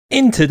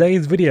In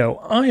today's video,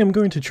 I am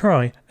going to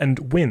try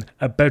and win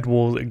a Bed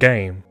Wars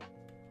game.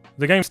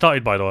 The game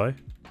started, by the way.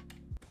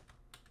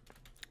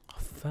 I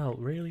felt,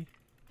 really?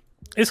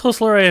 Is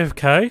Hustler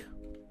AFK?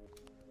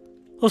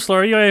 Hustler,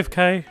 are you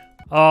AFK?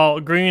 Oh,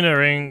 green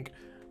are ink.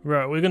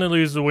 Right, we're gonna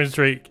lose the win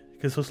streak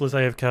because Hustler's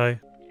AFK.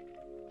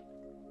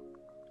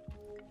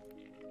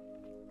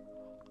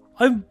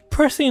 I'm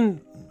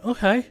pressing...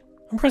 Okay.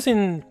 I'm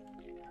pressing...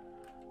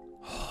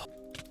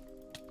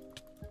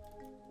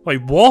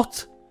 Wait,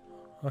 what?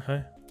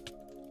 Okay.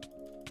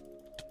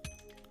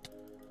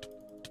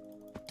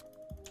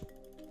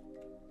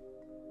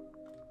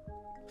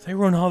 They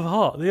run half a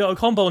heart. They got a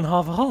combo and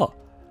half a heart.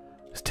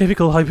 It's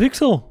typical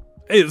Hypixel.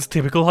 It's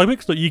typical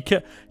Hypixel.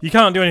 You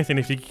can't do anything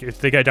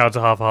if they get down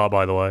to half a heart.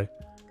 By the way,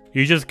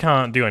 you just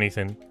can't do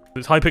anything.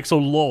 It's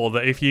Hypixel law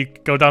that if you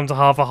go down to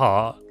half a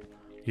heart,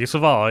 you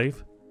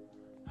survive,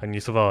 and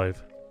you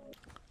survive.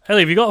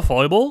 Ellie, have you got a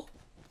fireball?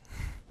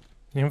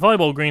 You can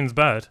fireball green's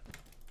bad.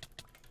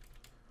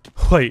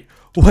 Wait,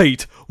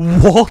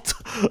 what?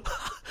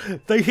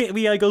 They hit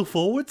me, I go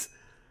forwards?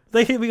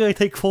 They hit me, I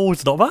take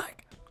forwards, not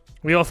back?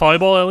 We got a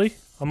fireball, Ellie?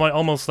 I'm like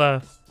almost there.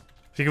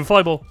 If you can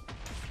fireball.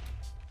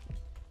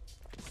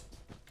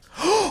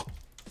 I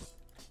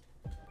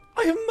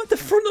am at the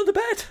front of the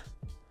bed!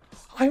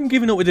 I am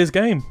giving up with this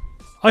game.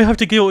 I have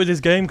to give up with this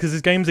game because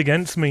this game's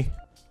against me.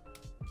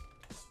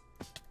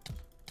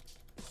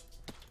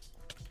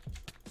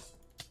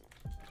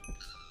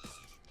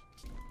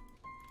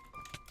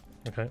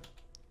 Okay.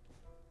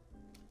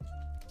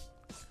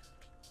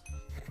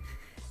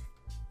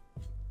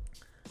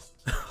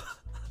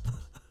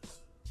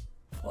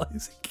 Why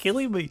is it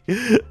killing me?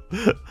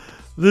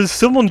 There's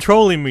someone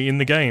trolling me in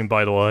the game,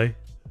 by the way.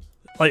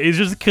 Like, it's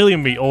just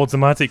killing me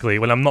automatically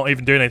when I'm not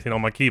even doing anything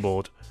on my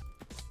keyboard.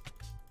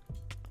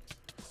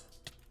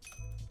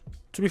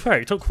 To be fair,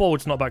 it took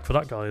forwards, not back for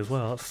that guy as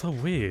well. That's so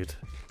weird.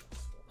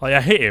 Like,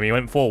 I hit him, he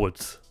went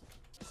forwards.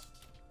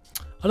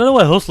 I don't know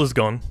where Hustler's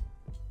gone.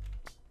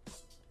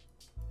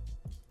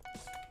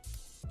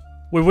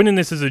 We're winning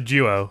this as a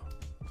duo.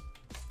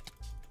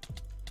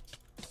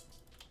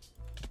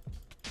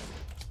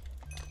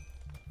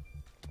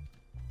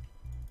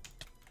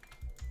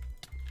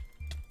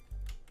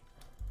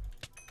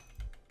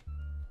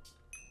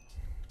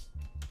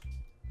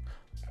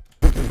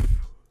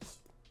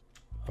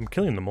 I'm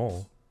killing them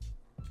all.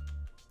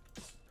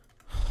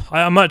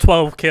 I'm at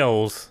 12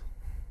 kills.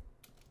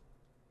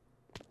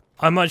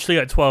 I'm actually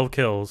at 12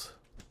 kills.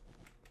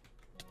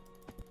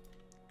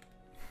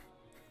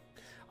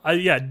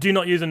 Yeah, do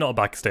not use a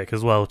knockback stick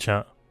as well,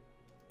 chat.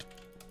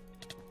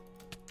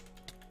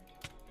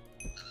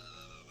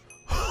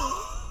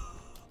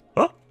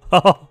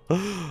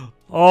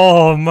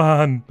 Oh,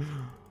 man.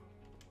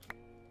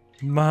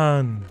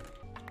 Man.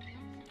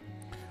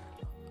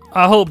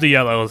 I hope the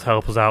yellows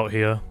help us out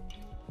here.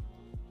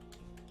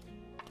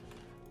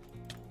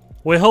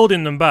 We're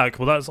holding them back,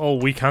 but that's all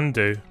we can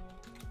do.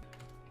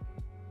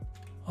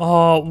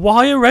 Oh,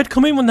 why are red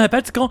coming when their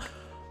bed's gone?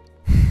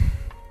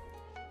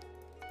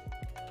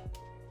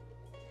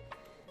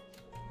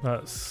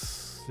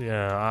 That's...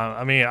 yeah,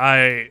 I mean,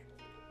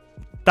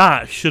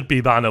 that should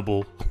be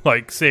bannable.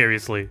 Like,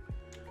 seriously.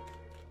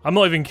 I'm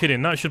not even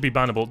kidding, that should be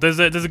bannable. There's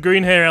a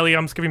green here, Ellie,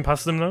 I'm skipping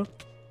past them though.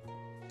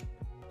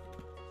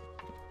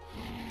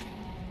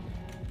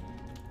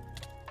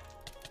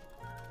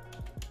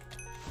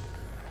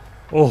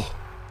 Oh.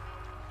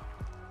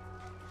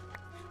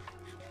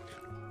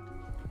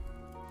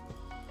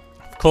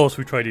 Of course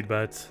we traded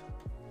beds.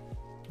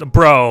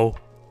 Bro.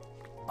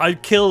 I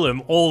kill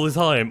them all the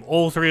time.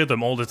 All three of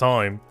them all the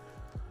time.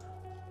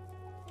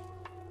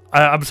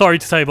 I'm sorry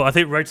to say, but I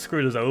think red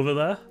screwed us over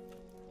there.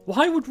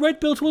 Why would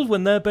red build to us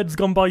when their bed's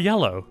gone by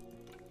yellow?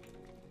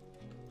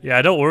 Yeah,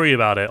 don't worry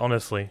about it,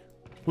 honestly.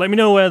 Let me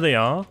know where they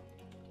are.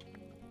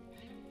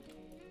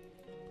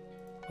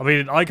 I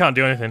mean, I can't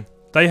do anything.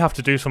 They have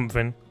to do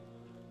something.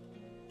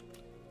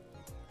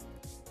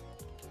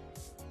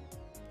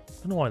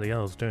 I don't know why the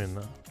yellow's doing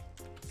that.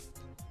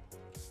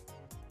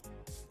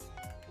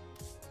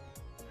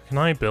 Can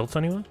I build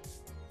anywhere?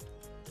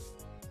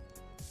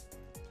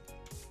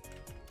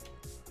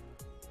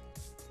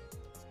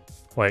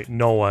 Wait,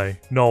 no way.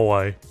 No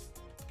way.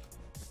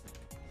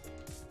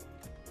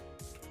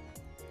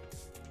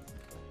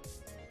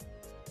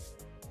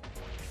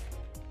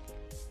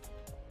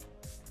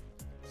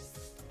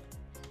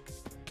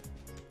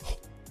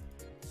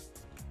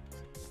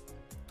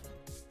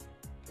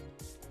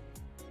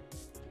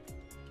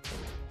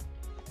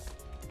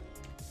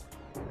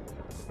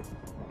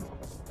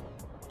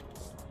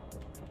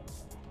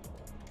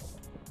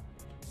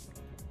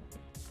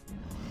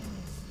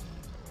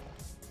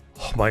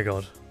 Oh my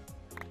god.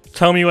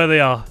 Tell me where they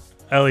are,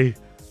 Ellie.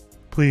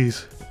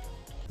 Please.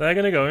 They're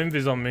gonna go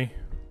invis on me.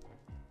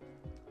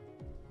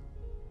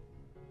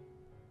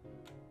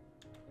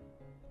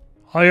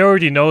 I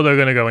already know they're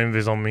gonna go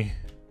invis on me.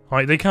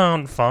 Like, they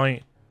can't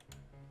fight.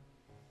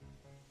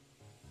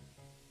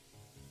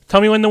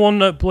 Tell me when the one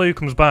that blue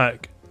comes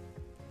back.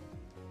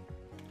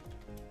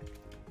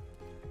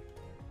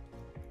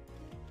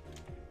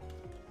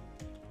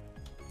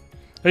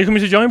 Are you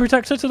coming to join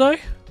Protector today?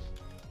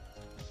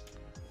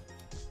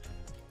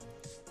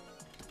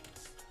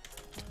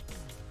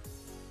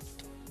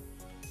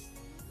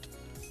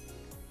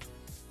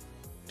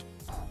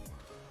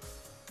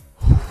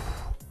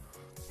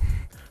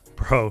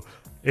 Bro,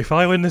 if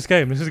I win this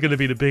game, this is going to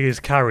be the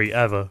biggest carry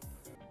ever.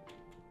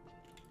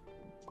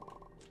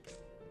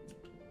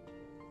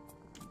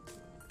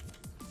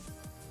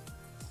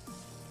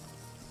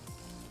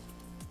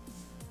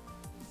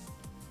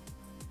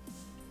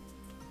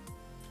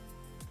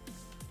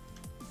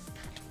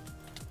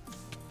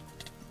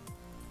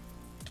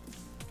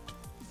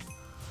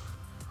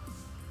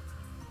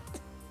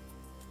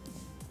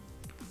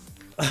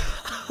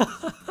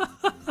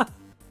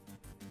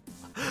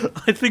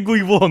 I think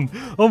we won.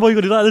 Oh my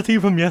god, is that the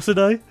team from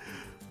yesterday?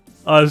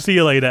 See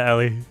you later,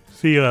 Ellie.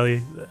 See you,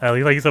 Ellie.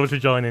 Ellie, thank you so much for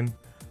joining.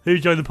 Who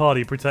joined the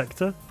party?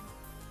 Protector?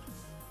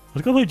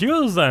 Let's go play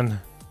duos then.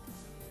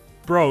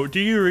 Bro, do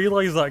you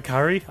realise that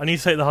carry? I need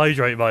to take the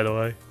hydrate, by the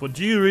way. But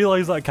do you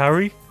realise that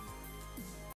carry?